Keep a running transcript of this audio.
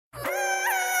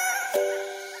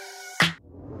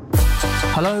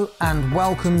Hello and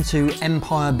welcome to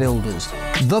Empire Builders,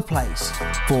 the place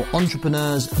for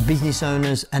entrepreneurs, business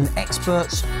owners and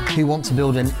experts who want to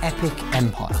build an epic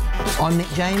empire. I'm Nick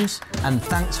James and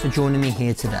thanks for joining me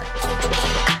here today.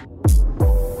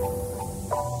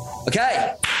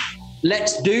 Okay,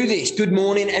 let's do this. Good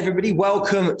morning, everybody.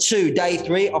 Welcome to day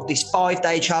 3 of this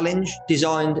 5-day challenge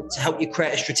designed to help you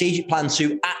create a strategic plan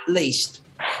to at least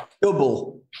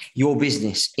double your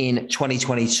business in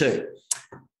 2022.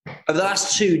 Over the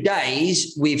last 2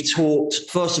 days, we've talked,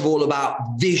 first of all, about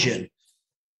vision.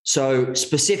 So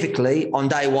specifically on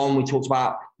day 1, we talked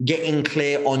about getting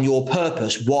clear on your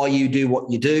purpose, why you do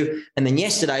what you do. And then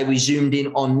yesterday, we zoomed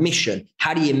in on mission.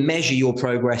 How do you measure your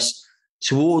progress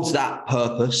towards that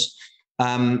purpose?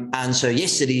 And so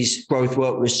yesterday's growth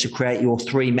work was to create your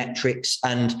 3 metrics.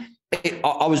 And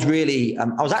I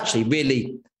was actually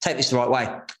really, take this the right way,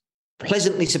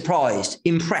 pleasantly surprised,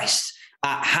 impressed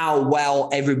at how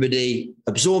well everybody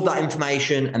absorbed that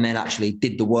information and then actually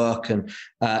did the work and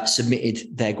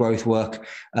submitted their growth work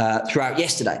throughout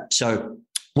yesterday. So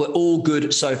we're all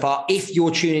good so far. If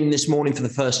you're tuning in this morning for the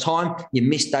first time, you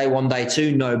missed day 1, day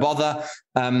 2, no bother.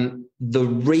 The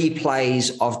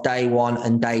replays of day 1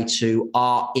 and day 2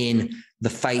 are in the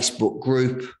Facebook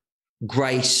group.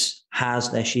 Grace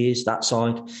there she is, that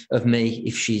side of me,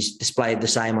 if she's displayed the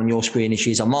same on your screen as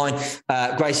she is on mine.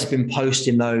 Grace has been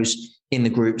posting those in the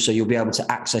group, so you'll be able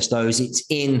to access those.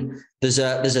 There's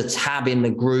a tab in the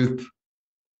group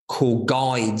called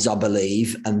guides, I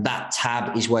believe, and that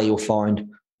tab is where you'll find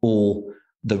all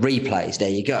the replays. There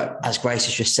you go. As Grace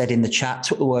has just said in the chat,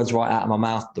 took the words right out of my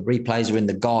mouth. The replays are in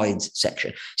the guides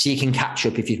section, so you can catch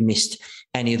up if you've missed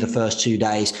any of the first 2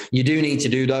 days. You do need to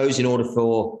do those in order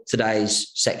for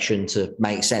today's section to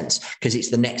make sense, because it's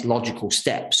the next logical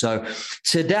step. So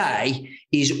today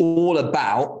is all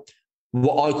about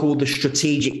what I call the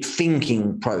strategic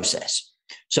thinking process.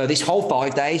 So this whole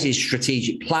 5 days is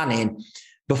strategic planning.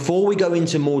 Before we go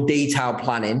into more detailed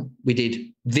planning, we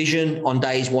did vision on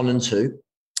days 1 and 2.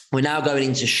 We're now going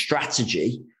into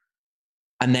strategy.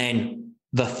 And then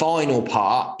the final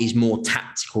part is more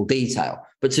tactical detail.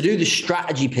 But to do the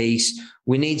strategy piece,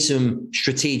 we need some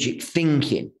strategic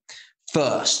thinking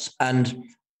first. And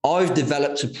I've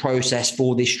developed a process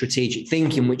for this strategic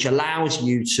thinking, which allows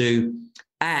you to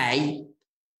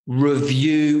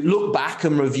look back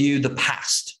and review the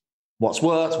past, what's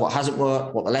worked, what hasn't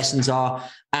worked, what the lessons are,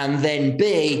 and then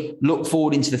B, look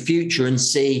forward into the future and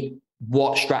see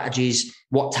what strategies,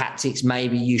 what tactics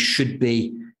maybe you should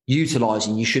be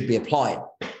utilizing, you should be applying.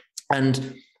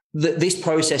 And this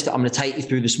process that I'm going to take you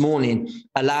through this morning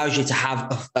allows you to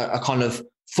have a kind of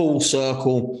full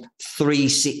circle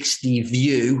 360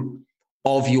 view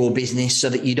of your business so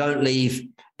that you don't leave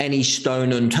any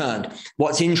stone unturned.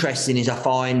 What's interesting is I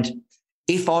find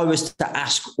if I was to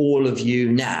ask all of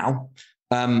you now,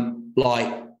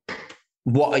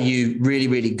 what are you really,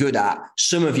 really good at?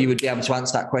 Some of you would be able to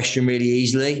answer that question really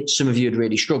easily. Some of you would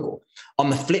really struggle.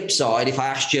 On the flip side, if I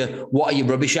asked you, what are you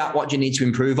rubbish at? What do you need to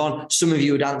improve on? Some of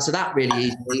you would answer that really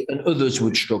easily and others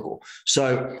would struggle.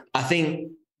 So I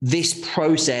think this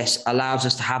process allows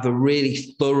us to have a really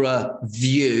thorough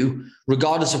view,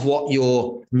 regardless of what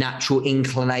your natural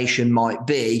inclination might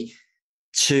be,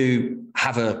 to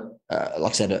have a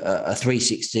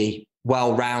 360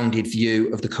 well-rounded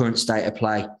view of the current state of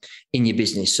play in your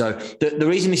business. So the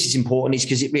reason this is important is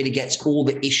because it really gets all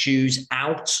the issues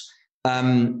out.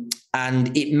 And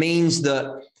it means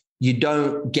that you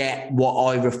don't get what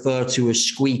I refer to as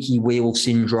squeaky wheel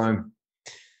syndrome,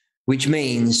 which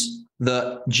means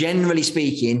that generally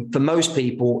speaking, for most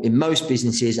people in most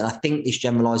businesses, and I think this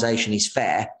generalization is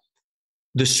fair,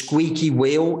 the squeaky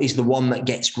wheel is the one that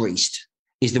gets greased,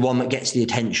 is the one that gets the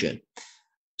attention.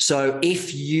 So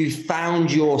if you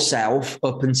found yourself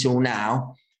up until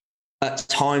now at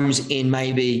times in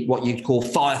maybe what you'd call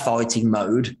firefighting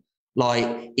mode,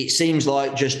 like it seems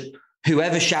like just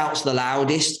whoever shouts the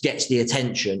loudest gets the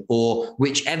attention, or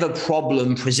whichever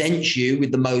problem presents you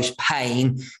with the most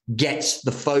pain gets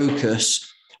the focus.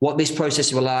 What this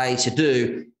process will allow you to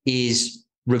do is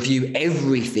review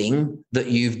everything that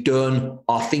you've done,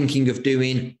 are thinking of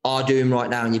doing, are doing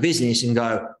right now in your business and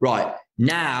go, right,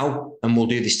 now, and we'll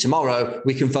do this tomorrow,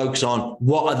 we can focus on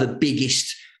what are the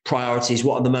biggest priorities,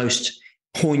 what are the most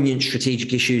poignant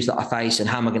strategic issues that I face and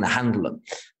how am I going to handle them?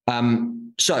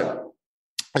 So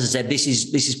as I said, this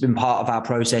has been part of our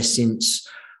process since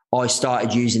I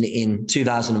started using it in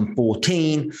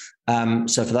 2014.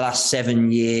 So for the last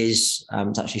 7 years,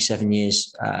 it's actually 7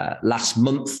 years last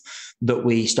month that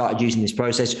we started using this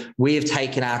process. We have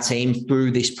taken our team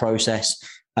through this process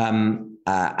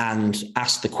and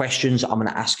ask the questions I'm going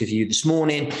to ask of you this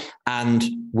morning. And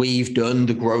we've done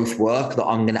the growth work that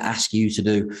I'm going to ask you to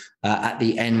do at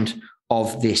the end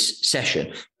of this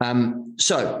session.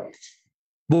 So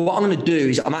what I'm going to do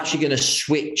is I'm actually going to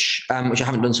switch, which I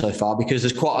haven't done so far, because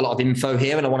there's quite a lot of info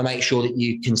here and I want to make sure that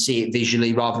you can see it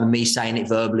visually rather than me saying it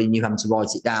verbally and you having to write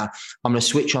it down. I'm going to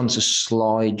switch on to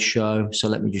slideshow. So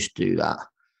let me just do that.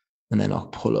 And then I'll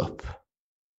pull up.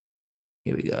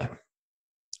 Here we go.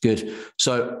 Good.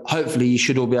 So hopefully you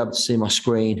should all be able to see my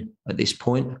screen at this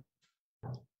point.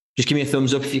 Just give me a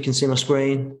thumbs up if you can see my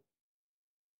screen.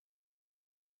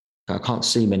 I can't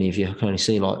see many of you. I can only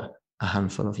see like a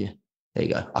handful of you. There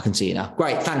you go. I can see you now.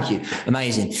 Great. Thank you.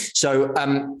 Amazing. So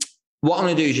what I'm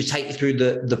going to do is just take you through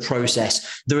the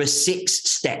process. There are 6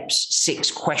 steps,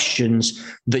 6 questions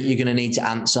that you're going to need to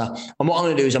answer. And what I'm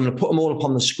going to do is I'm going to put them all up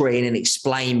on the screen and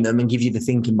explain them and give you the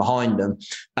thinking behind them.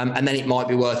 And then it might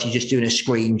be worth you just doing a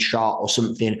screenshot or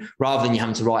something rather than you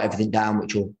having to write everything down,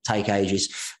 which will take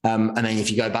ages. And then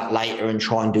if you go back later and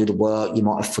try and do the work, you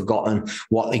might have forgotten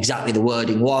what exactly the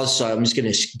wording was. So I'm just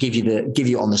going to give you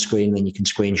it on the screen, and then you can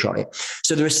screenshot it.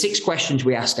 So there are 6 questions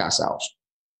we ask ourselves,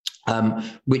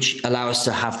 which allow us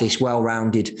to have this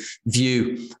well-rounded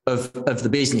view of the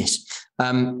business.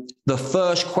 The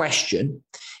first question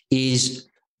is,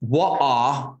 what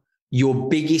are your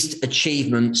biggest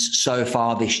achievements so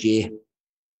far this year?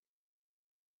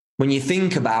 When you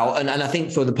think about, and I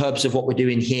think for the purpose of what we're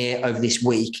doing here over this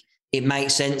week, it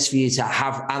makes sense for you to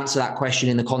answer that question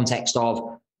in the context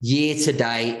of year to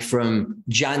date from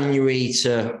January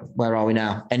to, where are we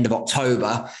now? End of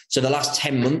October. So the last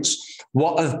 10 months,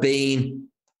 what have been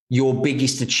your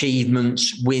biggest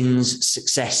achievements, wins,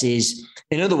 successes?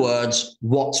 In other words,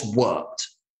 what's worked?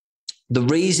 The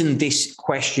reason this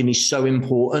question is so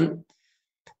important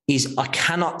is I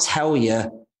cannot tell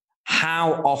you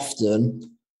how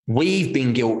often we've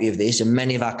been guilty of this, and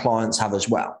many of our clients have as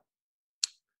well.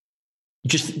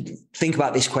 Just think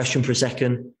about this question for a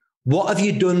second. What have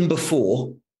you done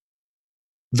before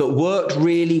that worked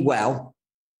really well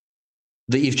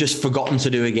that you've just forgotten to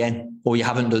do again, or you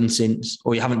haven't done since,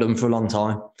 or you haven't done for a long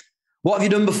time? What have you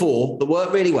done before that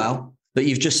worked really well that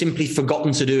you've just simply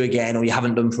forgotten to do again, or you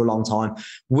haven't done for a long time?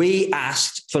 We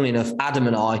asked, funnily enough, Adam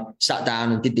and I sat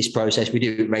down and did this process. We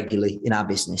do it regularly in our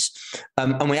business.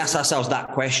 And we asked ourselves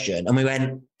that question, and we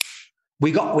went,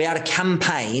 we had a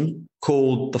campaign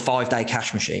called the 5-Day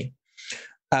Cash Machine.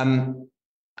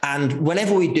 And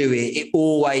whenever we do it, it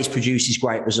always produces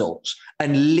great results.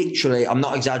 And literally, I'm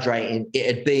not exaggerating,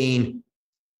 it had been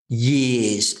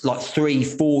years, like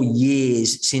 3-4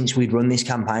 years since we'd run this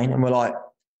campaign. And we're like,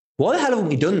 why the hell haven't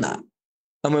we done that?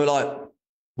 And we were like,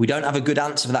 we don't have a good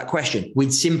answer for that question.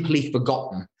 We'd simply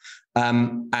forgotten.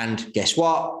 And guess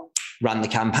what? Ran the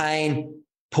campaign,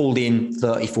 pulled in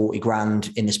 30, 40 grand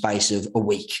in the space of a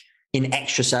week in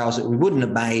extra sales that we wouldn't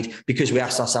have made because we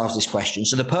asked ourselves this question.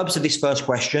 So the purpose of this first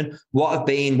question, what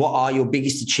are your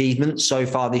biggest achievements so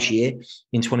far this year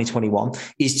in 2021,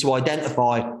 is to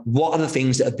identify what are the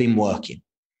things that have been working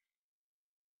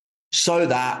so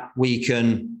that we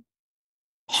can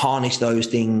harness those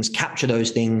things, capture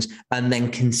those things, and then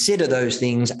consider those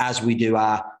things as we do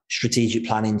our strategic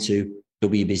planning to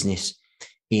build your business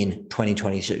in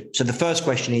 2022. So the first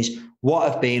question is,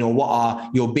 what have been or what are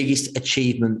your biggest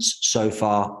achievements so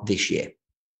far this year?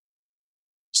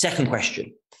 Second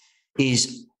question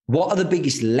is, what are the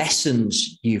biggest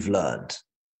lessons you've learned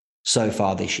so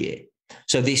far this year?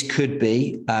 So this could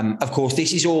be, of course,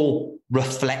 this is all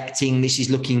reflecting, this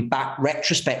is looking back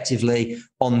retrospectively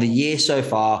on the year so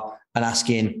far and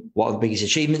asking what have the biggest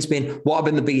achievements been, what have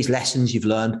been the biggest lessons you've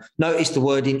learned. Notice the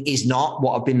wording is not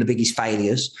what have been the biggest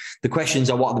failures. The questions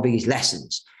are what are the biggest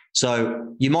lessons.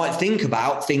 So you might think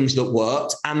about things that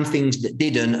worked and things that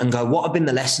didn't and go, what have been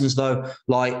the lessons though?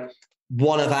 Like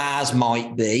one of ours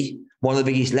might be, one of the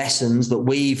biggest lessons that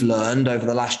we've learned over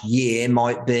the last year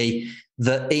might be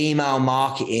that email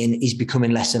marketing is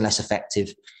becoming less and less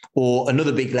effective. Or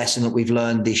another big lesson that we've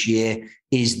learned this year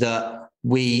is that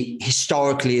we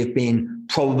historically have been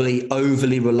probably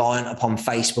overly reliant upon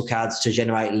Facebook ads to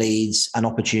generate leads and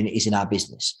opportunities in our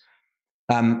business.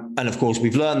 And of course,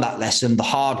 we've learned that lesson the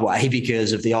hard way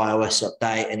because of the iOS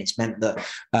update, and it's meant that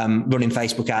running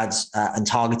Facebook ads and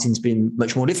targeting has been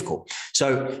much more difficult.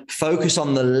 So focus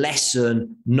on the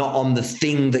lesson, not on the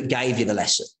thing that gave you the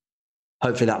lesson.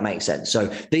 Hopefully that makes sense. So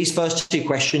these first 2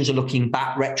 questions are looking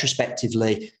back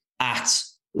retrospectively at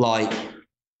like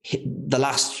the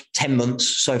last 10 months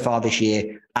so far this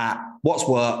year at what's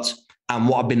worked and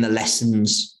what have been the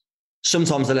lessons.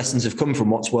 Sometimes the lessons have come from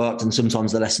what's worked and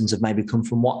sometimes the lessons have maybe come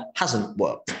from what hasn't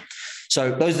worked. So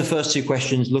those are the first two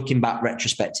questions looking back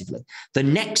retrospectively. The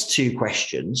next two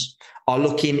questions are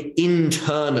looking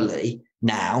internally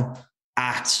now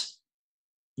at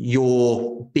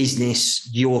your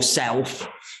business, yourself,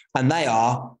 and they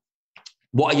are,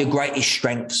 what are your greatest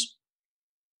strengths?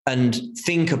 And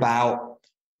think about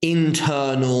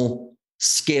internal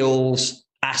skills,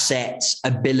 assets,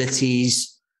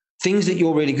 abilities, things that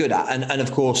you're really good at. And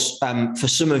of course, for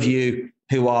some of you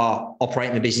who are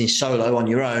operating a business solo on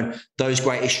your own, those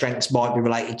greatest strengths might be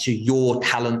related to your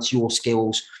talents, your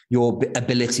skills, your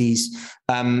abilities.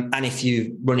 And if you're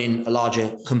running a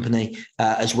larger company,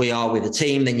 as we are with a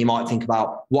team, then you might think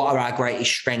about what are our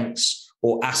greatest strengths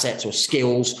or assets or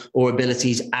skills or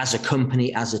abilities as a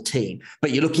company, as a team.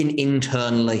 But you're looking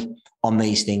internally on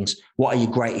these things. What are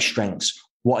your greatest strengths?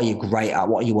 What are you great at?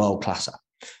 What are you world class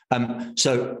at?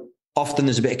 So often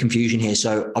there's a bit of confusion here.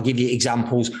 So I'll give you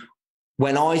examples.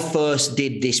 When I first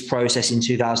did this process in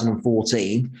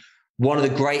 2014, one of the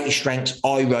greatest strengths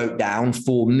I wrote down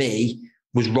for me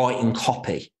was writing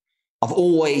copy. I've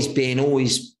always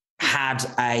had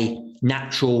a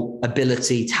natural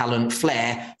ability, talent,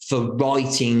 flair for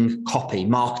writing copy,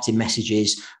 marketing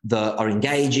messages that are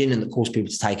engaging and that cause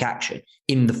people to take action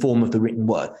in the form of the written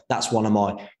word. That's one of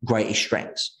my greatest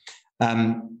strengths.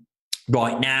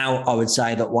 Right now, I would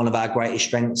say that one of our greatest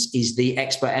strengths is the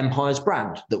Expert Empires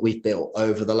brand that we've built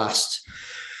over the last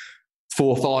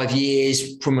 4 or 5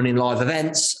 years from running live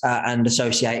events and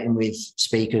associating with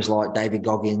speakers like David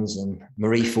Goggins and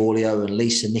Marie Forleo and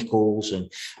Lisa Nichols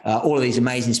and all of these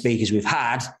amazing speakers we've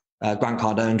had, Grant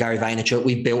Cardone, Gary Vaynerchuk.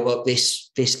 We've built up this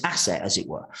asset, as it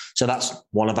were. So that's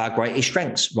one of our greatest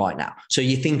strengths right now. So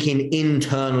you're thinking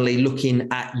internally, looking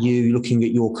at you, looking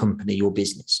at your company, your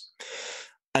business.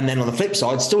 And then on the flip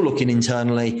side, still looking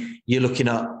internally, you're looking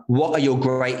at what are your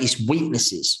greatest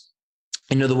weaknesses?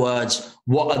 In other words,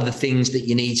 what are the things that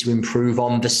you need to improve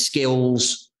on, the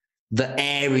skills, the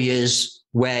areas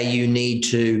where you need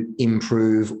to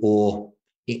improve or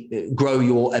grow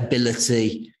your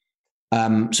ability?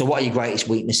 So what are your greatest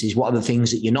weaknesses? What are the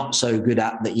things that you're not so good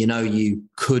at that you know you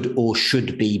could or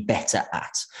should be better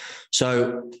at?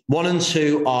 So 1 and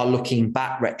 2 are looking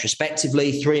back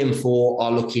retrospectively. 3 and 4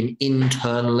 are looking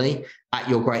internally at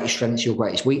your greatest strengths, your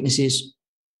greatest weaknesses.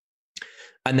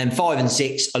 And then 5 and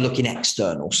 6 are looking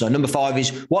external. So number 5 is,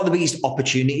 what are the biggest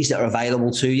opportunities that are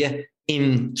available to you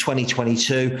in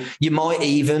 2022? You might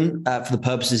even, for the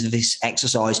purposes of this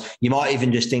exercise, you might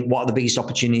even just think, what are the biggest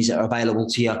opportunities that are available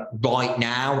to you right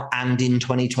now and in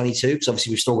 2022? Because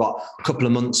obviously we've still got a couple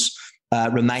of months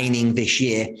remaining this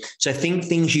year. So think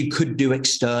things you could do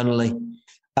externally.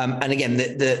 And again,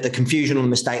 the confusion or the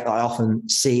mistake that I often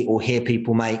see or hear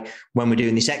people make when we're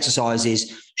doing this exercise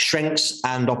is strengths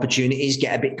and opportunities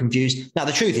get a bit confused. Now,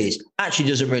 the truth is, actually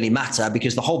doesn't really matter,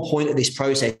 because the whole point of this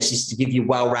process is to give you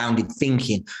well-rounded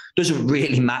thinking. It doesn't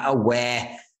really matter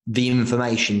where the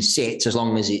information sits, as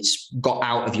long as it's got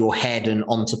out of your head and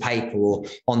onto paper or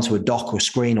onto a dock or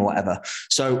screen or whatever.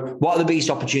 So what are the biggest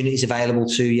opportunities available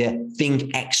to you?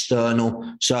 Think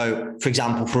external. So for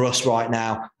example, for us right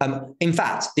now, in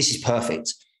fact, this is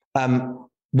perfect.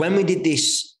 When we did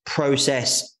this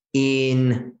process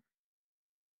in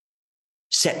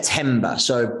September,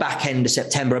 so back end of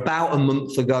September, about a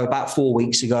month ago, about 4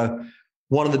 weeks ago,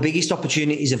 one of the biggest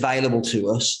opportunities available to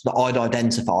us that I'd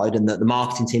identified and that the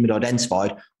marketing team had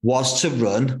identified was to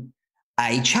run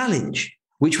a challenge,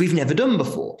 which we've never done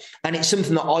before. And it's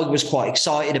something that I was quite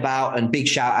excited about, and big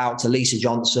shout out to Lisa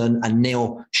Johnson and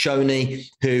Neil Shoney,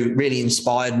 who really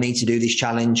inspired me to do this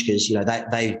challenge, because, you know,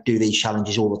 they do these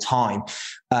challenges all the time.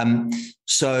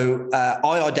 So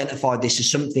I identified this as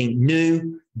something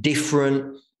new,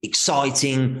 different,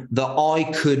 exciting that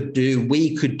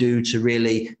we could do to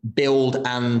really build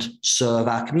and serve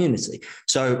our community.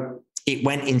 So it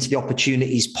went into the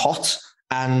opportunities pot,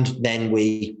 and then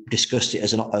we discussed it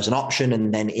as an option,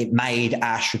 and then it made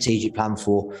our strategic plan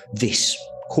for this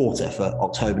quarter, for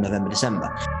October, November, December.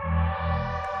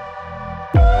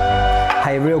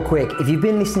 Hey, real quick, if you've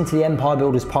been listening to the Empire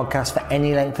Builders podcast for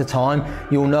any length of time,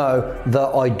 you'll know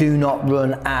that I do not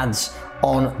run ads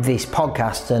on this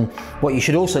podcast. And what you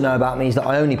should also know about me is that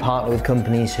I only partner with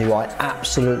companies who I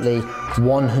absolutely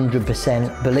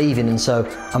 100% believe in. And so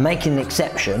I'm making an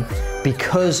exception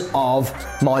because of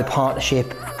my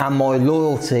partnership and my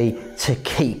loyalty to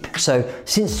Keep. So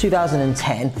since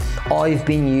 2010, I've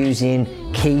been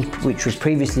using Keep, which was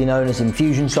previously known as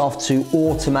Infusionsoft, to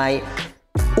automate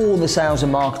all the sales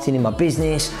and marketing in my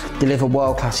business, deliver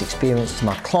world-class experience to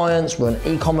my clients, run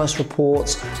e-commerce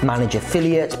reports, manage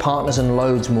affiliates, partners, and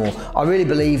loads more. I really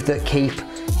believe that Keep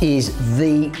is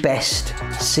the best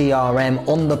CRM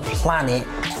on the planet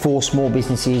for small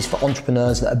businesses, for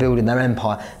entrepreneurs that are building their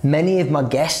empire. Many of my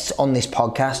guests on this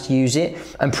podcast use it,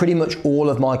 and pretty much all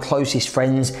of my closest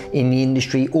friends in the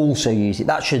industry also use it.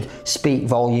 That should speak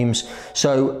volumes.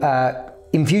 So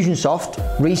Infusionsoft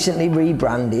recently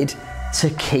rebranded to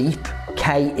Keep,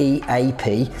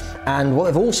 K-E-A-P, and what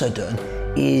they've also done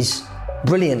is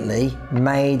brilliantly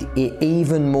made it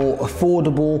even more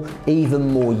affordable,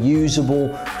 even more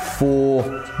usable for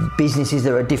businesses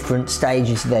that are at different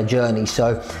stages of their journey.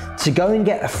 So to go and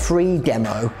get a free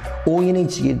demo, all you need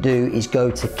to do is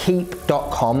go to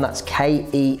keep.com, that's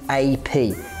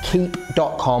K-E-A-P,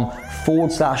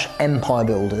 keep.com/Empire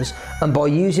Builders. And by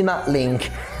using that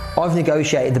link, I've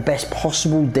negotiated the best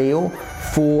possible deal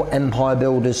for Empire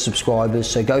Builders subscribers.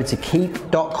 So go to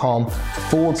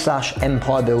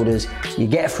keep.com/Empire Builders. You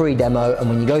get a free demo, and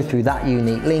when you go through that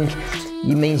unique link,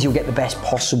 it means you'll get the best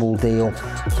possible deal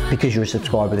because you're a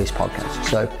subscriber to this podcast.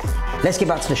 So let's get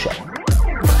back to the show.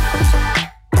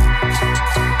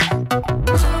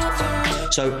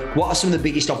 So what are some of the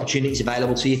biggest opportunities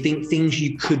available to you? Think things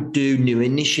you could do, new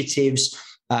initiatives,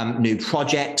 new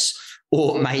projects,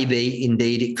 or maybe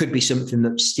indeed it could be something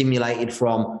that's stimulated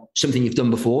from something you've done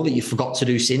before that you forgot to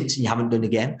do since and you haven't done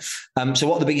again. So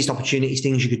what are the biggest opportunities,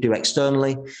 things you could do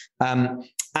externally?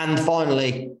 And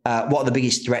finally, what are the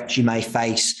biggest threats you may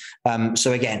face?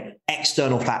 So again,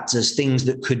 external factors, things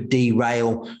that could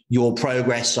derail your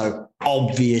progress. So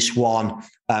obvious one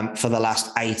for the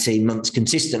last 18 months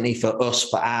consistently for us,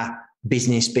 for our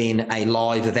business being a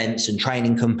live events and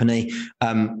training company,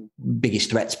 biggest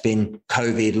threats been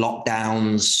COVID,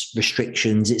 lockdowns,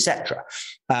 restrictions, etc.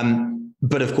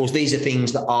 But of course, these are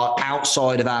things that are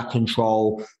outside of our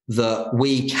control that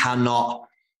we cannot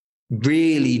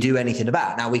really do anything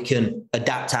about. Now, we can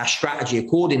adapt our strategy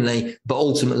accordingly, but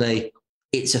ultimately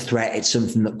it's a threat. It's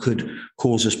something that could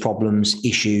cause us problems,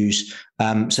 issues.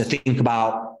 So think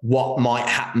about what might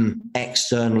happen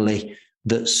externally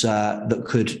that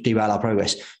could derail our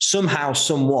progress. Somehow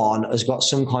someone has got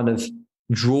some kind of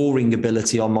drawing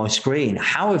ability on my screen.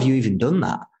 How have you even done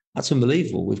that? That's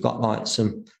unbelievable. We've got like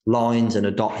some lines and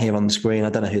a dot here on the screen. I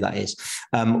don't know who that is,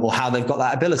 or how they've got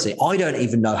that ability. I don't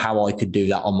even know how I could do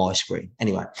that on my screen.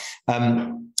 Anyway,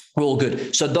 we're all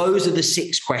good. So those are the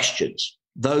 6 questions.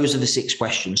 Those are the 6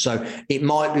 questions. So it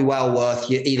might be well worth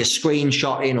you either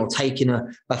screenshotting or taking a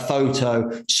photo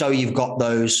so you've got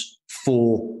those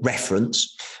for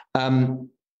reference.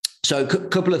 So a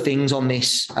couple of things on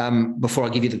this before I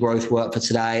give you the growth work for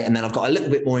today, and then I've got a little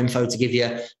bit more info to give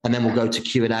you, and then we'll go to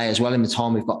Q&A as well in the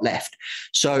time we've got left.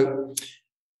 So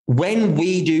when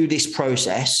we do this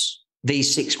process,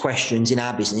 these 6 questions in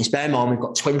our business, bear in mind we've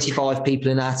got 25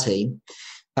 people in our team.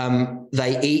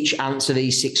 They each answer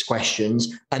these 6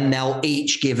 questions, and they'll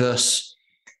each give us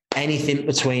anything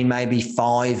between maybe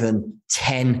 5 and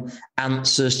 10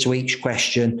 answers to each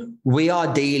question. We are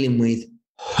dealing with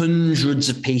hundreds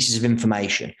of pieces of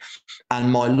information.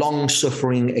 And my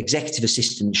long-suffering executive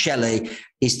assistant, Shelley,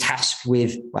 is tasked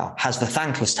with, has the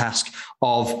thankless task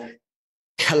of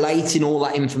collating all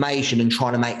that information and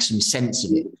trying to make some sense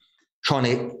of it, trying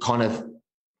to kind of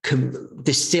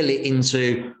distill it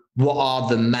into what are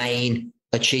the main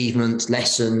achievements,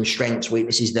 lessons, strengths,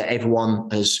 weaknesses that everyone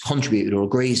has contributed or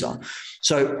agrees on.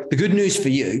 So the good news for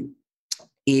you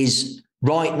is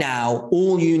right now,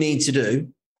 all you need to do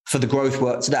for the growth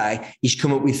work today is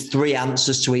come up with 3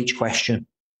 answers to each question.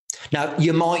 Now,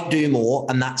 you might do more,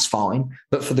 and that's fine.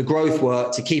 But for the growth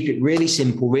work, to keep it really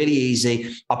simple, really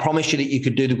easy, I promise you that you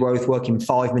could do the growth work in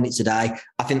 5 minutes a day.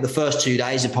 I think the first 2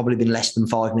 days have probably been less than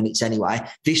 5 minutes anyway.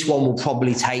 This one will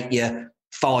probably take you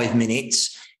 5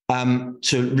 minutes to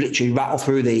literally rattle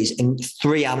through these, and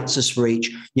 3 answers for each.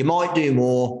 You might do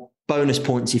more, bonus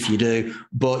points if you do,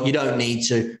 but you don't need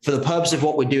to. For the purpose of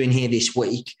what we're doing here this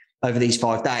week, over these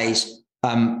 5 days,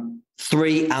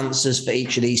 3 answers for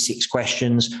each of these 6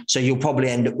 questions. So you'll probably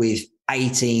end up with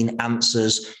 18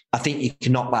 answers. I think you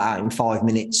can knock that out in 5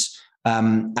 minutes.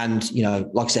 And, you know,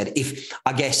 like I said,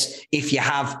 if you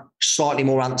have slightly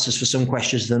more answers for some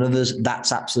questions than others,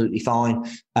 that's absolutely fine.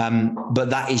 But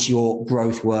that is your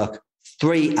growth work.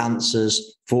 3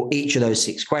 answers for each of those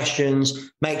 6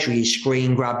 questions. Make sure you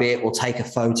screen grab it or take a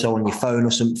photo on your phone or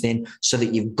something so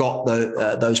that you've got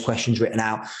those questions written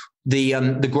out.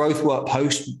 The growth work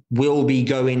post will be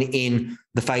going in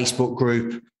the Facebook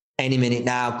group any minute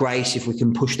now. Grace, if we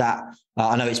can push that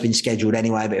I know it's been scheduled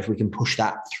anyway, but if we can push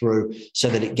that through so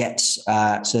that it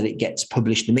gets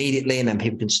published immediately, and then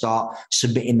people can start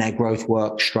submitting their growth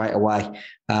work straight away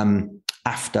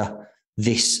after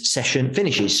this session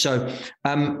finishes. So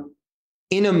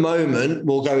in a moment,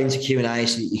 we'll go into Q&A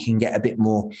so that you can get a bit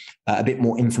more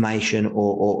information,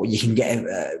 or you can get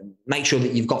make sure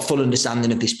that you've got full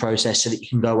understanding of this process so that you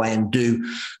can go away and do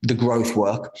the growth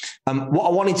work. What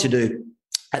I wanted to do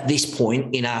at this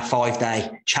point in our 5-day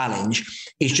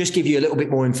challenge is just give you a little bit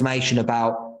more information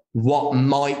about what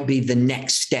might be the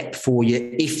next step for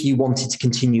you if you wanted to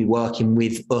continue working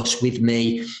with us, with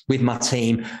me, with my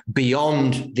team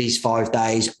beyond these 5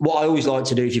 days. What I always like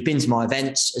to do, if you've been to my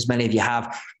events, as many of you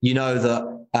have, you know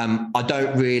that I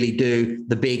don't really do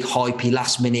the big hypey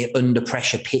last minute under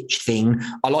pressure pitch thing.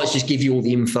 I like to just give you all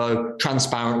the info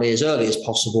transparently as early as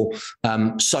possible,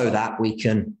 so that we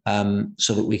can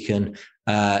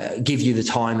give you the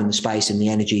time and the space and the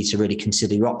energy to really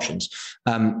consider your options.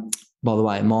 By the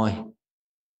way, my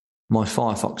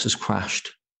Firefox has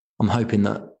crashed. I'm hoping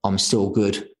that I'm still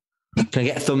good. Can I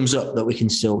get a thumbs up that we can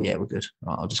still? Yeah, we're good.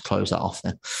 Right, I'll just close that off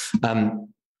then.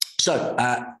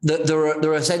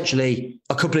 There are essentially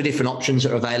a couple of different options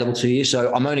that are available to you.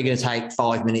 So I'm only going to take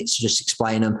 5 minutes to just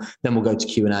explain them. Then we'll go to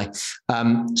Q&A.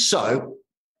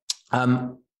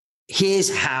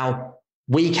 Here's how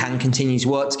we can continue to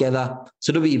work together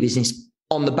to double your business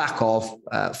on the back of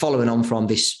following on from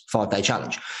this 5-day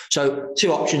challenge. So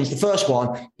 2 options. The first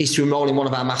one is to enroll in one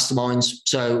of our masterminds.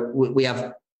 So we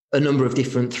have a number of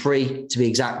 3 to be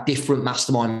exact, different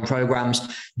mastermind programs,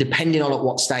 depending on at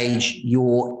what stage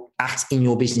you're at in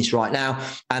your business right now.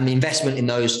 And the investment in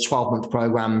those 12-month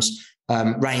programs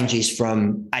ranges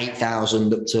from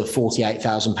 £8,000 up to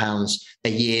 £48,000 a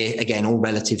year. Again, all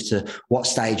relative to what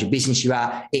stage of business you're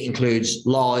at. It includes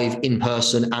live,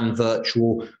 in-person and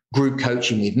virtual group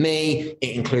coaching with me.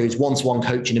 It includes one-to-one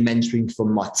coaching and mentoring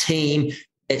from my team,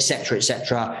 etc.,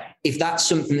 etc. If that's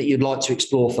something that you'd like to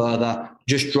explore further,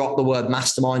 just drop the word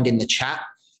mastermind in the chat.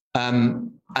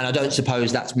 And I don't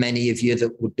suppose that's many of you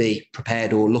that would be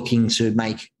prepared or looking to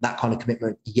make that kind of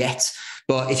commitment yet.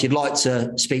 But if you'd like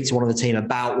to speak to one of the team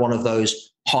about one of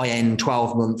those high-end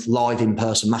 12-month live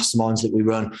in-person masterminds that we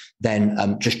run,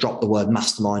 then just drop the word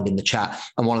mastermind in the chat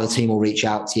and one of the team will reach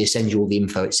out to you, send you all the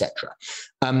info, etc.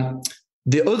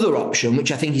 The other option,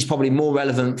 which I think is probably more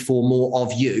relevant for more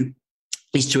of you,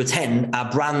 is to attend our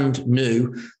brand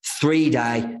new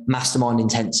 3-day mastermind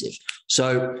intensive.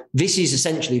 So this is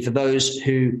essentially for those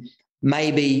who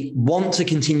maybe want to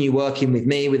continue working with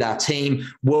me, with our team,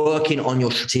 working on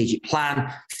your strategic plan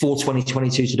for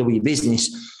 2022 to double your business.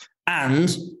 And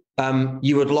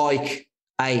you would like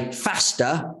a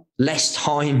faster, less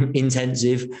time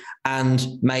intensive and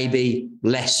maybe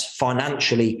less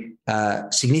financially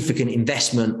significant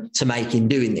investment to make in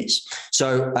doing this.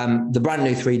 So the brand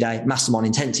new 3-day mastermind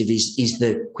intensive is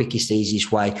the quickest,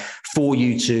 easiest way for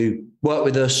you to work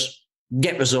with us,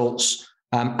 get results.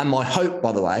 And my hope,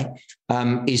 by the way,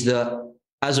 is that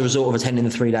as a result of attending the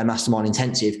 3-day mastermind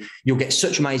intensive, you'll get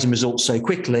such amazing results so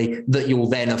quickly that you'll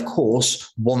then, of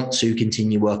course, want to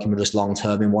continue working with us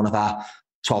long-term in one of our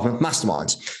 12-month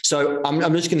masterminds. So I'm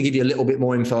just going to give you a little bit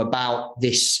more info about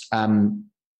this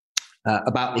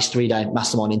 3-day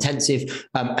mastermind intensive.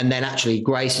 And then actually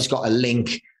Grace has got a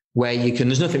link where you can,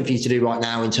 there's nothing for you to do right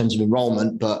now in terms of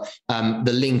enrollment, but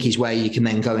the link is where you can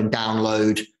then go and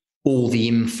download all the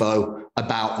info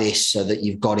about this so that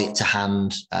you've got it to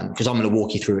hand, because I'm going to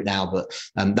walk you through it now, but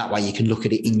that way you can look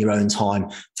at it in your own time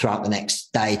throughout the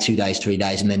next day, 2 days, 3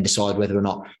 days, and then decide whether or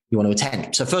not you want to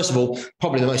attend. So first of all,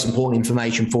 probably the most important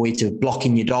information for you to block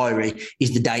in your diary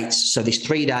is the dates. So this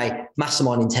 3-day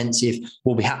mastermind intensive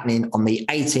will be happening on the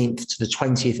 18th to the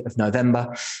 20th of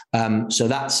November. So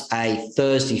that's a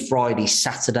Thursday, Friday,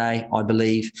 Saturday, I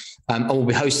believe. And we'll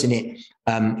be hosting it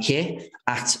here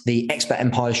at the Expert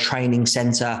Empires Training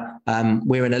Centre.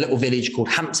 We're in a little village called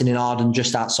Hampton in Arden,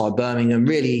 just outside Birmingham,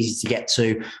 really easy to get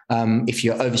to. If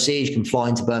you're overseas, you can fly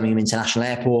into Birmingham International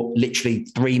Airport, literally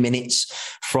 3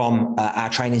 minutes from our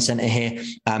training centre here,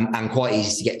 and quite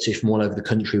easy to get to from all over the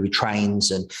country with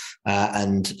trains and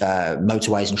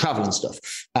motorways and travel and stuff.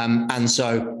 And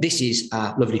so this is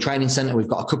our lovely training centre. We've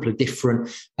got a couple of different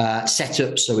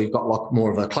setups. So we've got like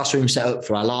more of a classroom setup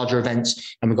for our larger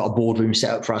events, and we've got a boardroom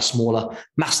set up for our smaller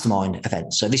mastermind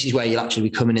events. So this is where you'll actually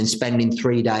be coming and spending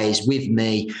 3 days with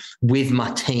me, with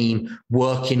my team,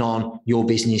 working on your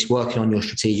business, working on your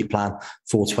strategic plan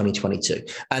for 2022.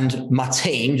 And my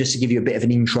team, just to give you a bit of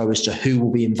an intro as to who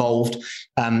will be involved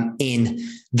in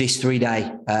this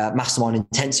 3-day mastermind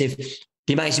intensive,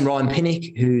 the amazing Ryan Pinnock,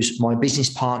 who's my business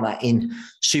partner in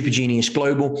Super Genius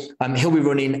Global. He'll be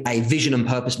running a vision and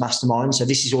purpose mastermind. So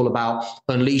this is all about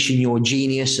unleashing your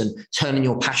genius and turning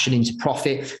your passion into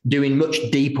profit, doing much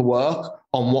deeper work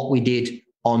on what we did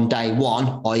on day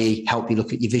one, i.e. help you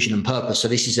look at your vision and purpose. So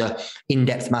this is a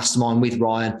in-depth mastermind with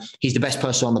Ryan. He's the best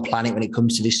person on the planet when it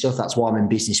comes to this stuff. That's why I'm in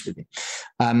business with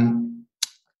him.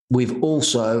 We've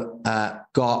also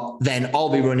I'll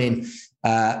be running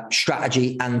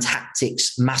strategy and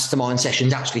tactics mastermind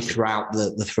sessions actually throughout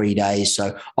the 3 days.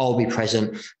 So I'll be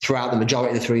present throughout the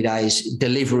majority of the 3 days,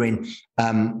 delivering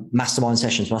mastermind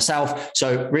sessions myself.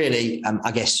 So really,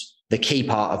 I guess the key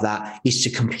part of that is to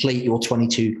complete your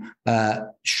 22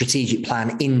 strategic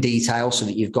plan in detail so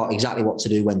that you've got exactly what to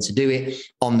do, when to do it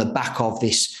on the back of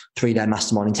this 3-day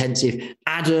mastermind intensive.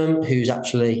 Adam, who's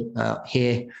actually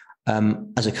here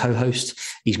as a co-host,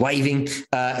 he's waving,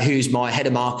 who's my head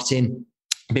of marketing,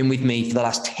 been with me for the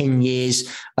last 10 years,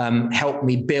 helped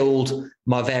me build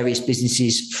my various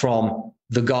businesses from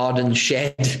the garden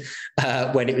shed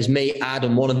when it was me,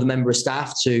 Adam, one of the member of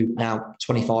staff, to now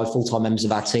 25 full-time members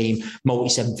of our team,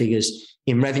 multi-7 figures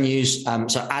in revenues.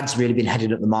 So Ad's really been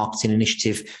heading up the marketing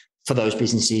initiative for those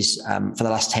businesses for the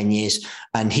last 10 years.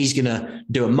 And he's going to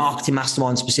do a marketing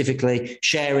mastermind specifically,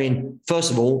 sharing,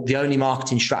 first of all, the only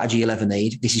marketing strategy you'll ever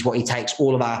need. This is what he takes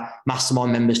all of our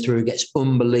mastermind members through, gets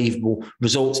unbelievable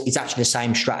results. It's actually the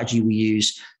same strategy we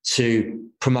use to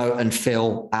promote and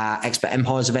fill our Expert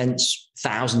Empires events.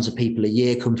 Thousands of people a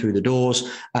year come through the doors.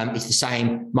 It's the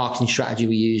same marketing strategy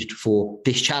we used for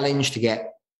this challenge to get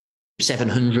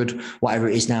 700, whatever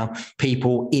it is now,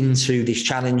 people into this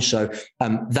challenge. So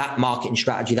that marketing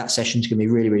strategy, that session is going to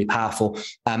be really, really powerful.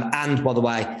 And by the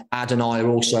way, Ad and I are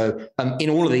also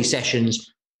in all of these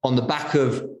sessions on the back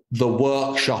of the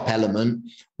workshop element.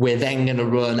 We're then going to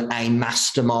run a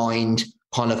mastermind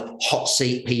kind of hot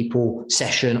seat people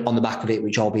session on the back of it,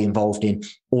 which I'll be involved in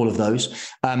all of those.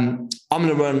 I'm going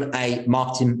to run a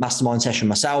marketing mastermind session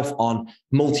myself on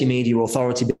multimedia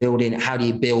authority building. How do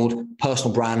you build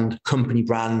personal brand, company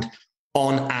brand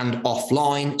on and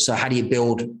offline? So how do you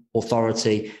build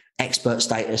authority, expert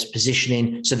status,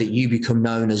 positioning so that you become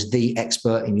known as the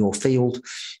expert in your field?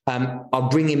 I'll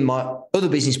bring in my other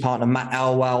business partner, Matt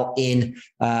Elwell, in.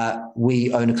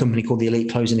 We own a company called the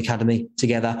Elite Closing Academy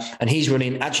together, and he's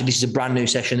running, actually, this is a brand new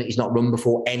session that he's not run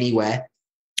before anywhere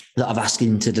that I've asked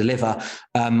him to deliver,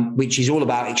 which is all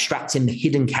about extracting the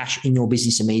hidden cash in your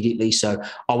business immediately. So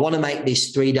I want to make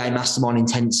this 3-day mastermind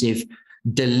intensive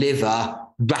deliver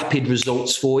rapid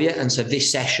results for you. And so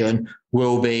this session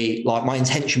will be, like, my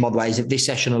intention, by the way, is that this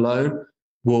session alone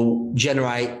will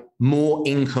generate more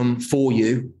income for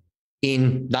you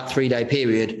in that 3-day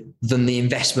period than the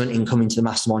investment income into the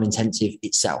mastermind intensive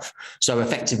itself. So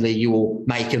effectively, you will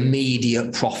make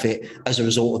immediate profit as a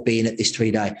result of being at this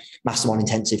 3-day mastermind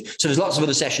intensive. So there's lots of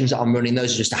other sessions that I'm running.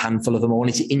 Those are just a handful of them. I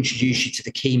wanted to introduce you to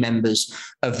the key members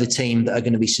of the team that are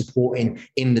going to be supporting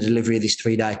in the delivery of this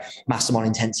 3-day mastermind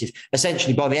intensive.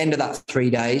 Essentially, by the end of that 3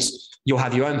 days, you'll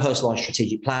have your own personalized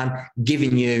strategic plan,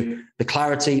 giving you the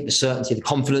clarity, the certainty, the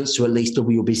confidence to at least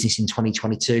double your business in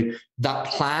 2022. That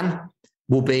plan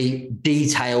will be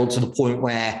detailed to the point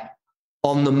where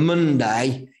on the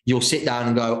Monday, you'll sit down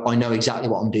and go, I know exactly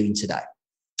what I'm doing today.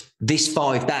 This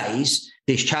 5 days,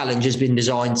 this challenge has been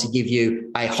designed to give you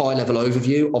a high level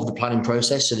overview of the planning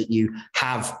process so that you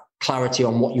have clarity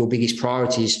on what your biggest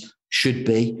priorities should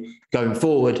be going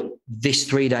forward. This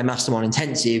 3-day mastermind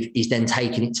intensive is then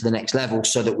taking it to the next level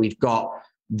so that we've got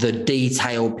the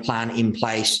detailed plan in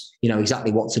place, you know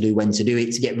exactly what to do, when to do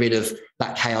it, to get rid of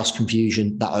that chaos,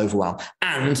 confusion, that overwhelm.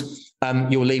 And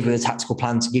you'll leave with a tactical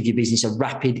plan to give your business a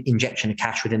rapid injection of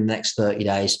cash within the next 30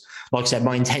 days. Like I said,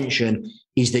 my intention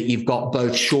is that you've got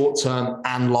both short-term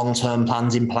and long-term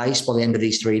plans in place by the end of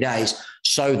these 3 days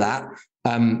so that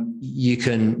you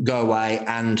can go away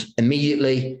and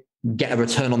immediately get a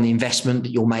return on the investment that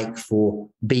you'll make for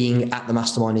being at the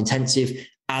mastermind intensive,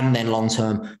 and then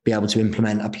long-term be able to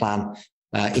implement a plan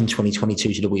in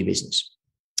 2022 to double your business.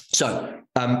 So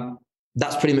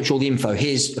that's pretty much all the info.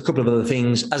 Here's a couple of other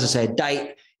things. As I said,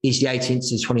 date is the 18th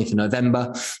to the 20th of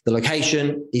November. The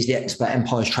location is the Expert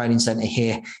Empires Training Centre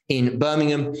here in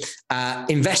Birmingham.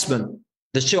 Investment,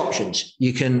 there's 2 options.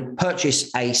 You can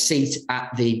purchase a seat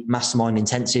at the Mastermind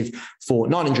Intensive for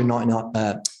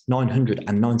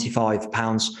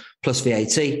 £995 plus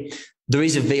VAT. There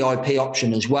is a VIP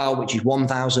option as well, which is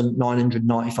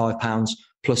 £1,995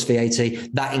 plus VAT.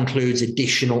 That includes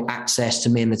additional access to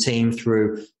me and the team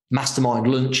through mastermind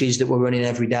lunches that we're running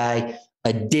every day,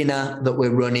 a dinner that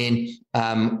we're running,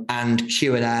 and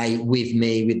Q&A with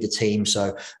me, with the team.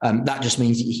 So that just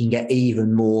means that you can get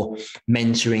even more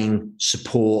mentoring,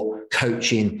 support,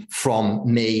 coaching from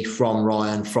me, from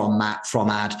Ryan, from Matt, from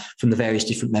Ad, from the various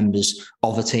different members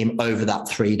of the team over that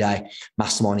 3-day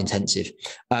mastermind intensive.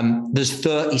 There's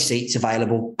 30 seats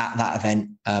available at that event.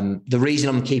 The reason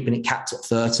I'm keeping it capped at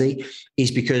 30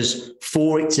 is because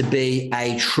for it to be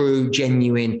a true,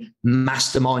 genuine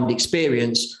mastermind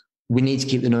experience, we need to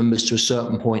keep the numbers to a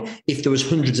certain point. If there was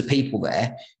hundreds of people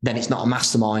there, then it's not a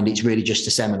mastermind. It's really just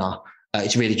a seminar.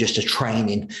 It's really just a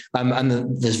training.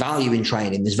 And there's value in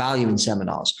training. There's value in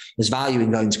seminars. There's value in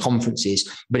going to conferences.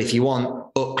 But if you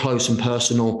want up close and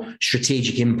personal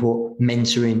strategic input,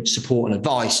 mentoring, support and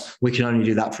advice, we can only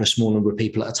do that for a small number of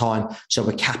people at a time. So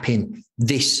we're capping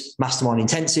this mastermind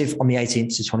intensive on the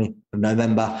 18th to 20th of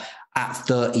November at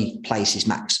 30 places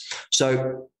max.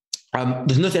 So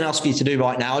there's nothing else for you to do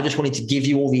right now. I just wanted to give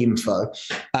you all the info.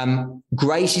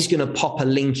 Grace is going to pop a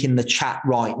link in the chat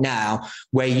right now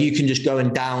where you can just go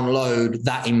and download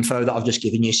that info that I've just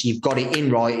given you. So you've got it in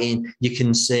writing. You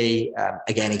can see,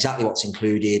 again, exactly what's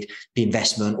included, the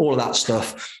investment, all of that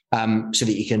stuff, so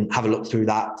that you can have a look through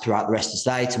that throughout the rest of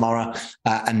the day, tomorrow,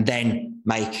 and then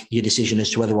make your decision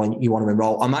as to whether you want to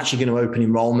enroll. I'm actually going to open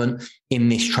enrollment in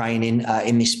this training,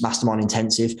 in this mastermind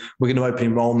intensive. We're going to open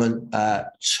enrollment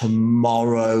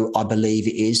tomorrow, I believe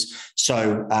it is.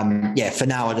 So yeah, for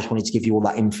now, I just wanted to give you all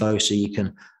that info so you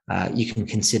can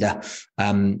consider,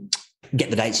 get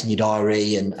the dates in your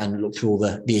diary and look through all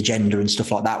the agenda and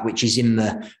stuff like that, which is in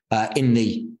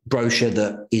the brochure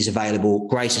that is available.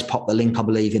 Grace has popped the link, I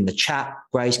believe, in the chat.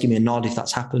 Grace, give me a nod if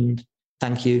that's happened.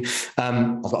 Thank you.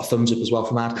 I've got a thumbs up as well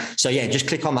from Ad. So yeah, just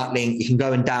click on that link. You can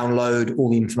go and download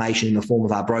all the information in the form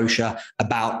of our brochure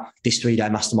about this 3-day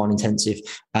mastermind intensive.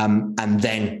 And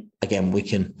then again, we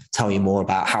can tell you more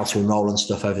about how to enroll and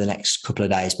stuff over the next couple of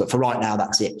days. But for right now,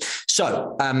 that's it.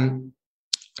 So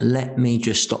let me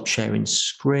just stop sharing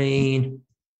screen.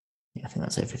 Yeah, I think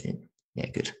that's everything. Yeah,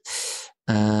 good.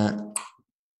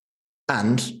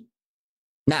 And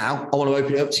now I want to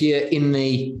open it up to you in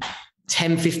the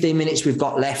 10, 15 minutes we've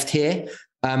got left here.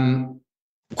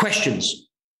 Questions.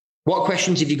 What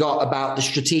questions have you got about the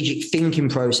strategic thinking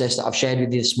process that I've shared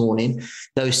with you this morning?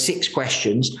 Those 6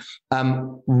 questions.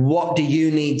 What do you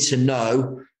need to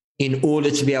know in order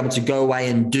to be able to go away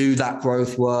and do that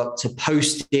growth work, to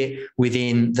post it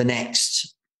within the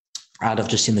next, I've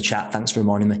just seen the chat, thanks for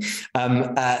reminding me,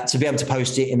 to be able to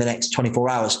post it in the next 24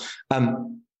 hours.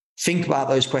 Think about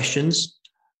those questions,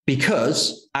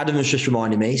 because Adam has just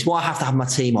reminded me, it's why I have to have my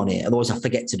team on here, otherwise I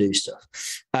forget to do stuff.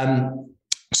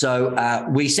 So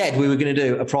we said we were going to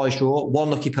do a prize draw, one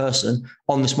lucky person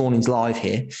on this morning's live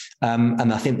here.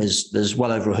 And I think there's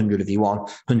well over 100 of you on,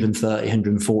 130,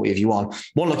 140 of you on.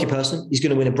 One lucky person is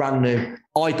going to win a brand new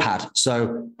iPad.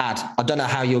 So Ad, I don't know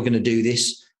how you're going to do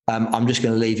this. I'm just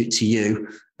going to leave it to you.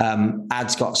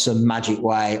 Ad's got some magic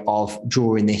way of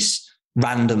drawing this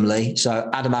randomly. So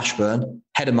Adam Ashburn,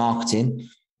 Head of Marketing,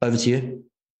 over to you.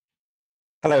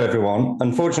 Hello, everyone.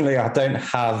 Unfortunately, I don't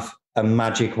have a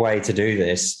magic way to do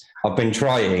this. I've been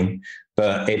trying,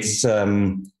 but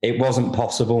it wasn't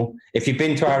possible. If you've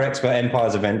been to our Expert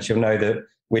Empires events, you'll know that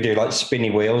we do like spinny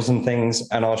wheels and things.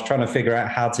 And I was trying to figure out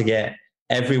how to get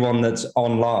everyone that's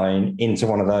online into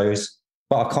one of those,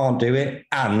 but I can't do it.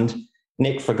 And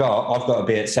Nick forgot I've got to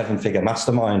be at 7-Figure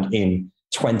Mastermind in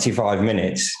 25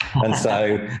 minutes. And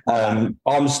so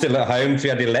I'm still at home. We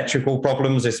had electrical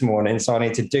problems this morning, so I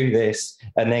need to do this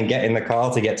and then get in the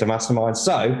car to get to Mastermind.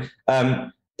 So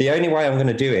the only way I'm going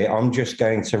to do it, I'm just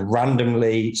going to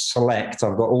randomly select.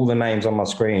 I've got all the names on my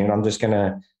screen, and I'm just going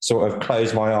to sort of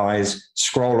close my eyes,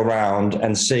 scroll around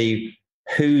and see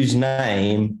whose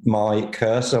name my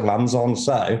cursor lands on.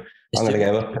 So I'm going to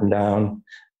go up and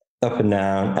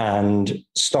down, and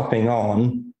stopping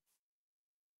on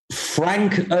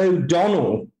Frank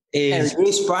O'Donnell.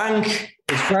 Is Frank.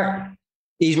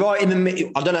 He's right in the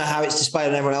middle. I don't know how it's displayed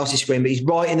on everyone else's screen, but he's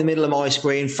right in the middle of my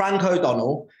screen. Frank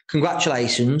O'Donnell,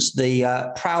 congratulations,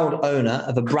 the proud owner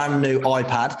of a brand new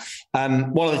iPad.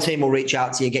 One of the team will reach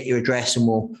out to you, get your address, and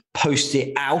we'll post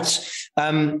it out.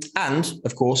 And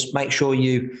of course, make sure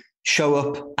you show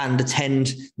up and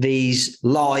attend these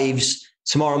lives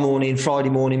tomorrow morning, Friday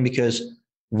morning, because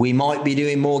we might be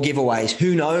doing more giveaways.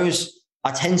 Who knows? I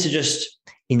tend to just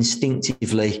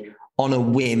instinctively, on a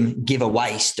whim, give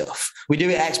away stuff. We do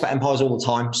it at Expert Empires all the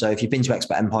time. So if you've been to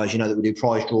Expert Empires, you know that we do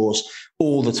prize draws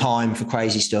all the time for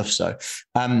crazy stuff. So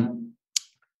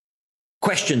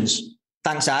questions.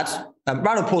 Thanks, Ad.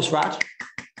 Round of applause for Ad,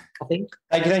 I think.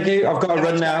 Thank you. I've got to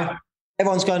run now.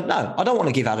 Everyone's going, no, I don't want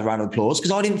to give Ad a round of applause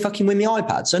because I didn't fucking win the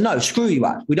iPad. So no, screw you,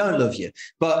 Ad. We don't love you.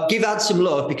 But give Ad some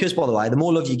love because, by the way, the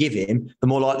more love you give him, the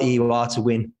more likely you are to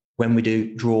win when we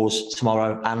do draws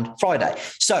tomorrow and Friday.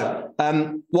 So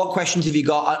what questions have you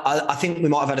got? I think we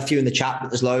might have had a few in the chat, but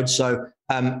there's loads. So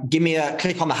give me a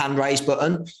click on the hand raise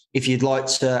button if you'd like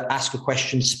to ask a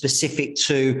question specific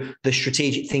to the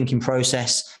strategic thinking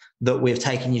process that we've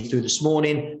taken you through this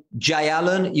morning. Jay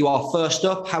Allen, you are first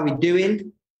up. How are we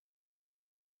doing?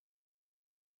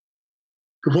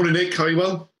 Good morning, Nick. How are you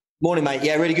well? Morning, mate.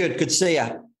 Yeah, really good. Good to see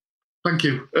you. Thank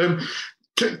you.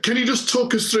 Can you just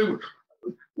talk us through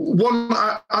one?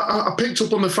 I picked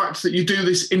up on the fact that you do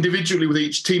this individually with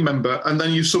each team member, and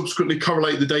then you subsequently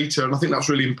correlate the data, and I think that's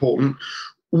really important.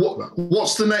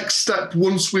 What's the next step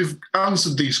once we've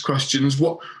answered these questions?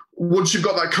 Once you've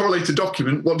got that correlated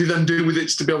document, what do you then do with it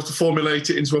to be able to formulate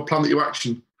it into a plan that you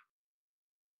action?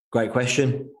 Great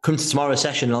question. Come to tomorrow's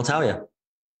session and I'll tell you.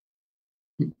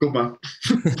 Good man.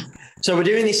 So we're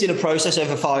doing this in a process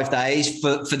over 5 days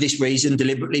for this reason,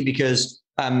 deliberately, because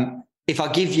if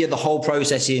I give you the whole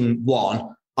process in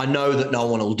one, I know that no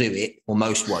one will do it, or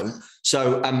most won't.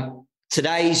 So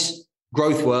today's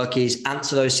growth work is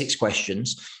answer those 6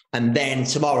 questions. And then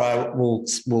tomorrow we'll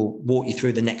walk you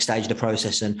through the next stage of the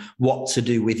process and what to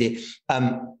do with it.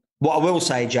 What I will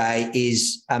say, Jay,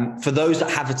 is for those that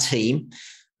have a team,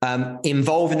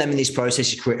 involving them in this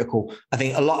process is critical. I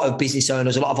think a lot of business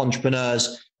owners, a lot of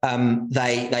entrepreneurs,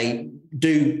 they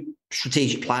do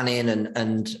strategic planning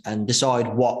and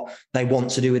decide what they want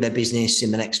to do with their business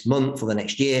in the next month or the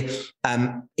next year.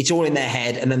 It's all in their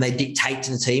head, and then they dictate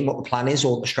to the team what the plan is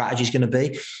or what the strategy is going to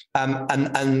be.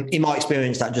 And in my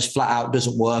experience, that just flat out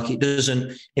doesn't work. It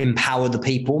doesn't empower the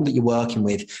people that you're working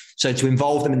with. So to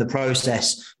involve them in the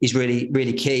process is really,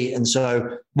 really key. And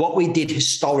so what we did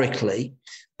historically,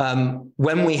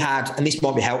 when we had, and this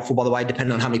might be helpful, by the way,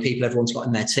 depending on how many people everyone's got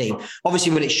in their team.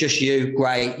 Obviously, when it's just you,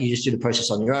 great, you just do the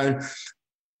process on your own.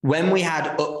 When we had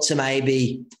up to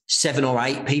maybe 7 or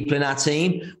 8 people in our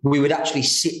team, we would actually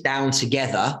sit down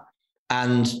together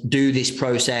and do this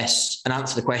process and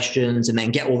answer the questions and then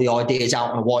get all the ideas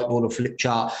out on a whiteboard or flip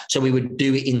chart. So we would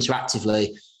do it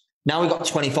interactively. Now we've got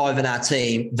 25 in our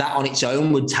team. That on its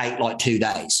own would take like 2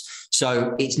 days.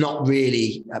 So it's not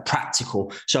really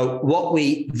practical. So what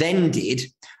we then did,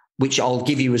 which I'll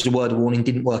give you as a word of warning,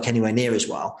 didn't work anywhere near as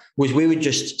well, was we would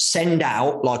just send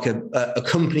out like a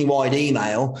company-wide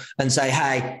email and say,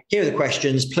 hey, here are the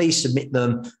questions. Please submit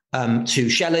them to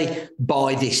Shelley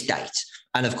by this date.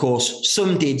 And of course,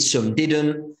 some did, some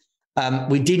didn't.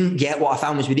 We didn't get, what I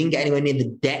found was we didn't get anywhere near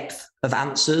the depth of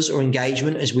answers or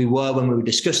engagement as we were when we were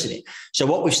discussing it. So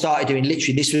what we've started doing,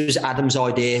 literally, this was Adam's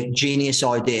idea, genius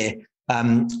idea.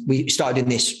 We started doing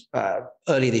this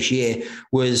earlier this year,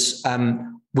 was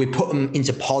we put them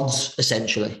into pods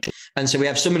essentially. And so we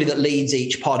have somebody that leads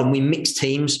each pod and we mix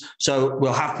teams. So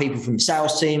we'll have people from the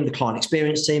sales team, the client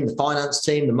experience team, the finance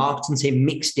team, the marketing team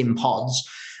mixed in pods.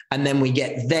 And then we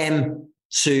get them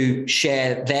to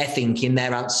share their thinking,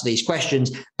 their answer to these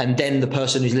questions. And then the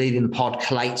person who's leading the pod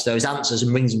collates those answers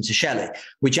and brings them to Shelley,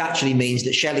 which actually means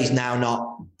that Shelley's now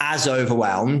not as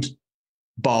overwhelmed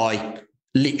by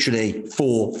literally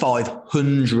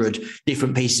 400-500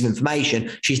 different pieces of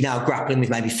information. She's now grappling with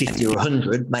maybe 50 or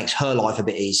 100, makes her life a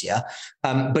bit easier.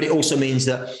 But it also means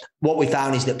that what we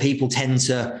found is that people tend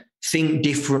to think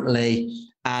differently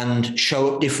and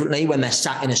show up differently when they're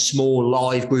sat in a small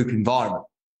live group environment,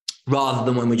 rather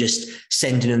than when we're just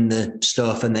sending them the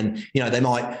stuff and then, you know, they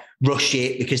might rush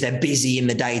it because they're busy in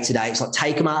the day-to-day. It's like,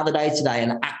 take them out of the day-to-day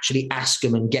and actually ask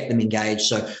them and get them engaged.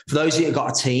 So for those of you who've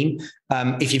got a team,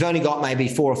 if you've only got maybe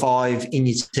 4 or 5 in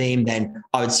your team, then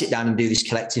I would sit down and do this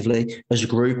collectively as a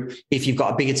group. If you've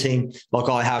got a bigger team like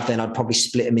I have, then I'd probably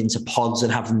split them into pods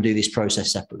and have them do this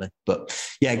process separately. But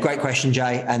yeah, great question,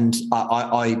 Jay. And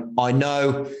I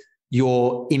know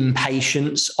your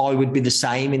impatience. I would be the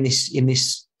same in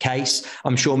this case.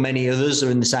 I'm sure many others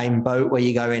are in the same boat where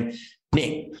you're going,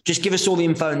 Nick, just give us all the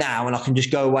info now and I can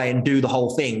just go away and do the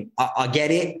whole thing. I get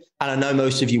it. And I know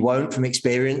most of you won't from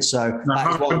experience. So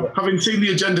having seen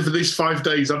the agenda for these 5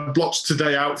 days, I've blocked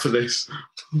today out for this.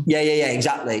 Yeah,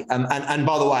 exactly. And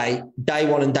by the way, day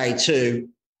 1 and day 2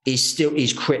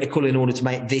 is critical in order to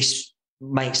make this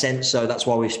make sense. So that's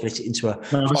why we've split it into a.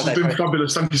 No, this has been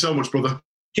fabulous. Thank you so much, brother.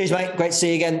 Cheers, mate. Great to see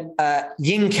you again.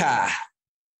 Yinka,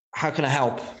 how can I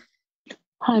help?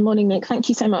 Hi, morning, Nick. Thank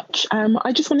you so much.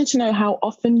 I just wanted to know how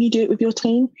often you do it with your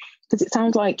team, because it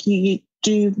sounds like you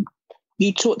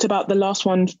talked about the last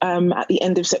one at the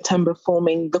end of September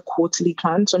forming the quarterly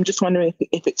plan. So I'm just wondering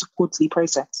if it's a quarterly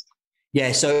process.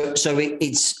 Yeah, so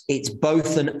it's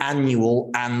both an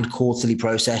annual and quarterly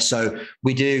process. So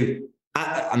we do,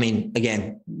 I mean,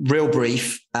 again, real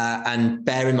brief, and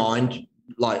bear in mind,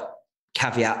 like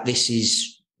caveat, this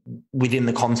is within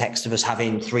the context of us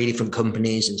having 3 different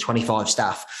companies and 25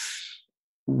 staff.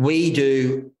 We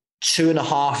do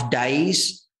 2.5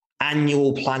 days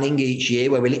annual planning each year,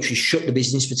 where we literally shut the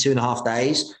business for 2.5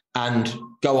 days and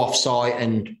go off site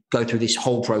and go through this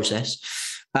whole process.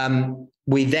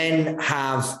 We then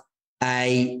have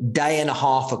a day and a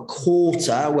half a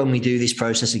quarter when we do this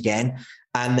process again.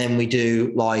 And then we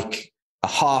do like a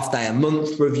half day a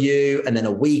month review and then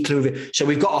a weekly review. So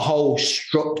we've got a whole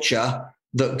structure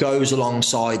that goes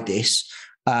alongside this.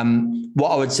 What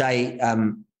I would say,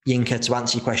 Yinka, to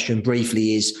answer your question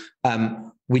briefly is,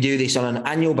 we do this on an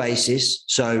annual basis.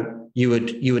 So you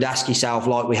would ask yourself,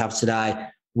 like we have today,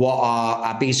 what are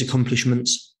our biggest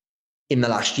accomplishments in the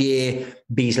last year,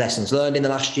 biggest lessons learned in the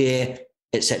last year,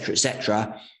 et cetera, et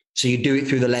cetera. So you do it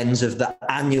through the lens of the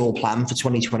annual plan for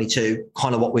 2022,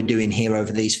 kind of what we're doing here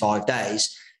over these 5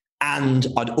 days. And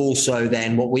I'd also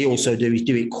then, what we also do is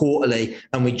do it quarterly,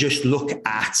 and we just look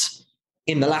at,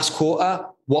 in the last quarter,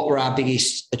 what were our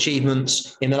biggest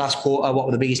achievements? In the last quarter, what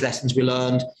were the biggest lessons we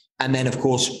learned? And then, of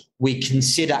course, we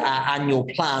consider our annual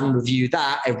plan, review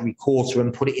that every quarter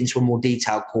and put it into a more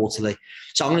detailed quarterly.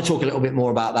 So I'm going to talk a little bit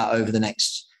more about that over the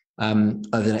next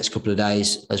couple of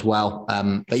days as well.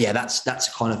 But yeah, that's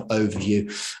a kind of overview.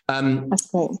 That's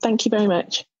great. Thank you very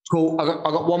much. Cool. I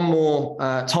got one more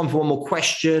time for one more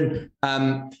question.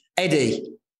 Eddie,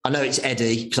 I know it's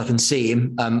Eddie because I can see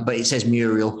him, but it says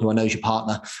Muriel, who I know is your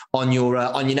partner, on your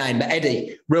name. But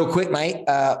Eddie, real quick, mate,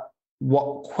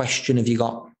 what question have you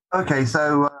got? Okay,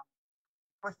 so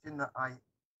question that I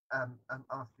am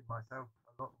asking myself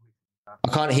a lot. I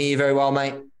can't hear you very well,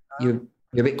 mate. You're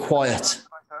a bit quiet.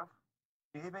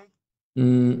 Can you hear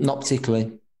me? Not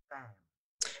particularly.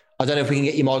 I don't know if we can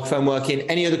get your microphone working.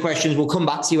 Any other questions? We'll come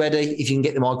back to you, Eddie, if you can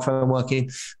get the microphone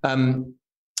working. I'm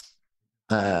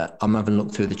having a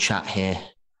look through the chat here.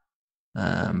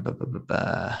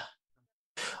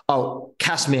 Oh,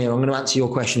 Casimir, I'm going to answer your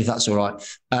question if that's all right.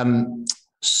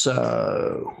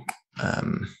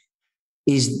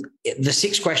 Is the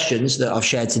 6 questions that I've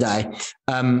shared today,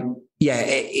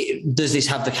 does this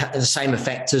have the same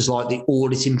effect as like the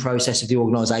auditing process of the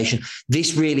organisation?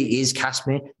 This really is,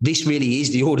 Casimir, this really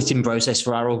is the auditing process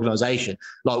for our organisation.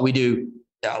 Like we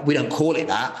don't call it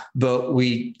that, but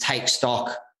we take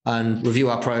stock and review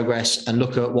our progress and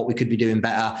look at what we could be doing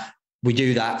better. We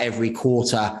do that every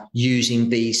quarter using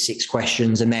these 6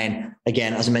 questions. And then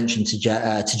again, as I mentioned to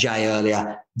Jay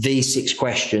earlier, these 6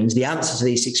 questions, the answers to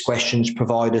these 6 questions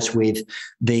provide us with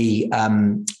the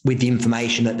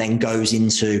information that then goes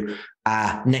into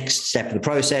our next step of the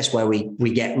process, where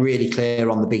we get really clear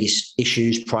on the biggest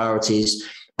issues, priorities,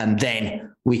 and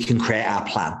then we can create our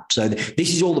plan. So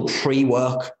this is all the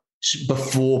pre-work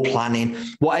before planning.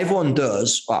 What everyone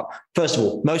does, well, first of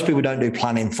all, most people don't do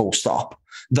planning full stop.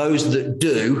 Those that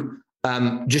do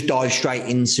just dive straight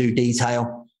into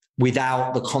detail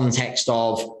without the context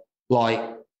of like,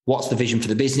 what's the vision for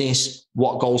the business?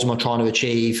 What goals am I trying to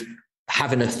achieve?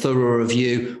 Having a thorough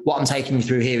review. What I'm taking you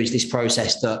through here is this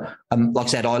process that, like I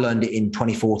said, I learned it in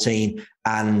 2014,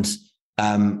 and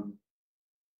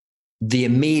the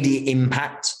immediate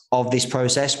impact of this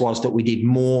process was that we did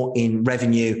more in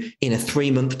revenue in a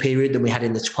 3-month period than we had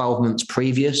in the 12 months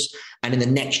previous. And in the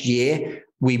next year,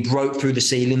 we broke through the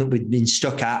ceiling that we'd been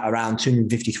stuck at around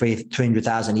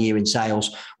 300,000 a year in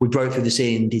sales. We broke through the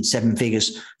ceiling and did 7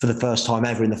 figures for the first time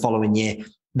ever in the following year.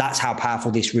 That's how powerful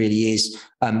this really is,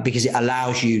 because it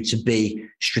allows you to be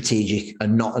strategic,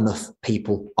 and not enough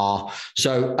people are.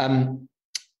 So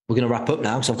we're going to wrap up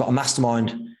now. So I've got a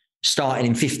mastermind starting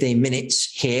in 15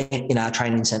 minutes here in our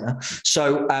training center.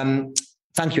 So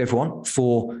thank you everyone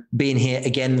for being here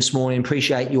again this morning.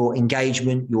 Appreciate your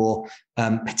engagement, your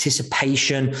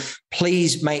participation.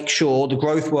 Please make sure the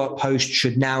growth work post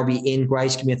should now be in.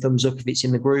 Grace, give me a thumbs up if it's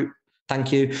in the group.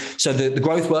 Thank you. So the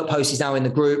growth work post is now in the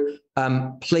group.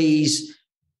 Please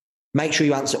make sure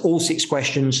you answer all 6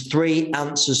 questions, 3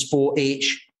 answers for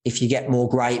each. If you get more,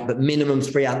 great, but minimum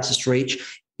 3 answers for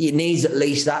each. It needs at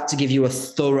least that to give you a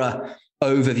thorough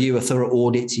overview, a thorough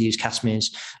audit, to use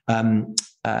Casimir's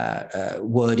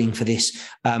wording for this,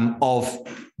 of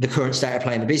the current state of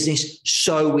play in the business,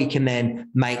 so we can then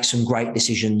make some great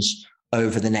decisions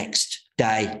over the next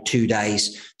day, 2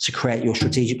 days, to create your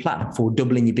strategic plan for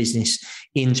doubling your business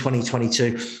in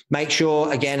 2022. Make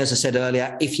sure, again, as I said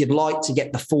earlier, if you'd like to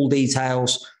get the full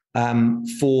details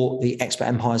for the Expert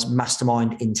Empires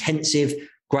Mastermind Intensive,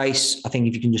 Grace, I think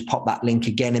if you can just pop that link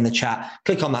again in the chat,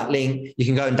 click on that link, you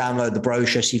can go and download the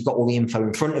brochure so you've got all the info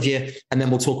in front of you, and then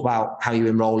we'll talk about how you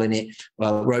enroll in it.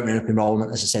 We're opening up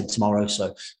enrollment, as I said, tomorrow.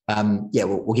 So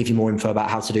we'll give you more info about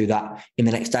how to do that in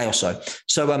the next day or so.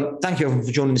 So thank you everyone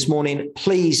for joining this morning.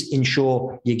 Please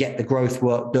ensure you get the growth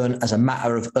work done as a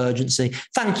matter of urgency.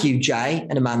 Thank you, Jay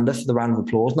and Amanda, for the round of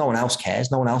applause. No one else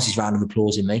cares. No one else is round of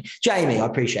applause in me. Jamie, I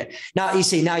appreciate it. Now, you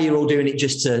see, now you're all doing it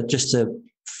just to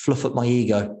fluff up my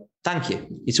ego. Thank you.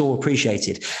 It's all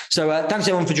appreciated. So thanks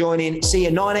everyone for joining. See you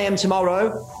at 9 a.m.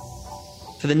 tomorrow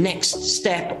for the next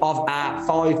step of our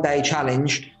 5-day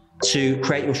challenge to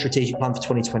create your strategic plan for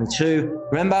 2022.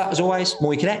 Remember, as always,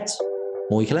 more you connect,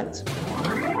 more you collect.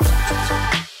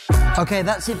 Okay,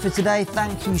 that's it for today.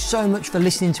 Thank you so much for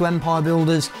listening to Empire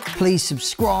Builders. Please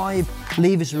subscribe,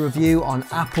 leave us a review on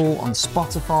Apple, on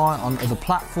Spotify, on other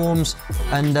platforms,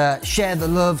 and share the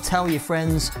love, tell your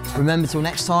friends. Remember, till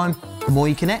next time, the more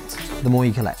you connect, the more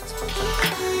you collect.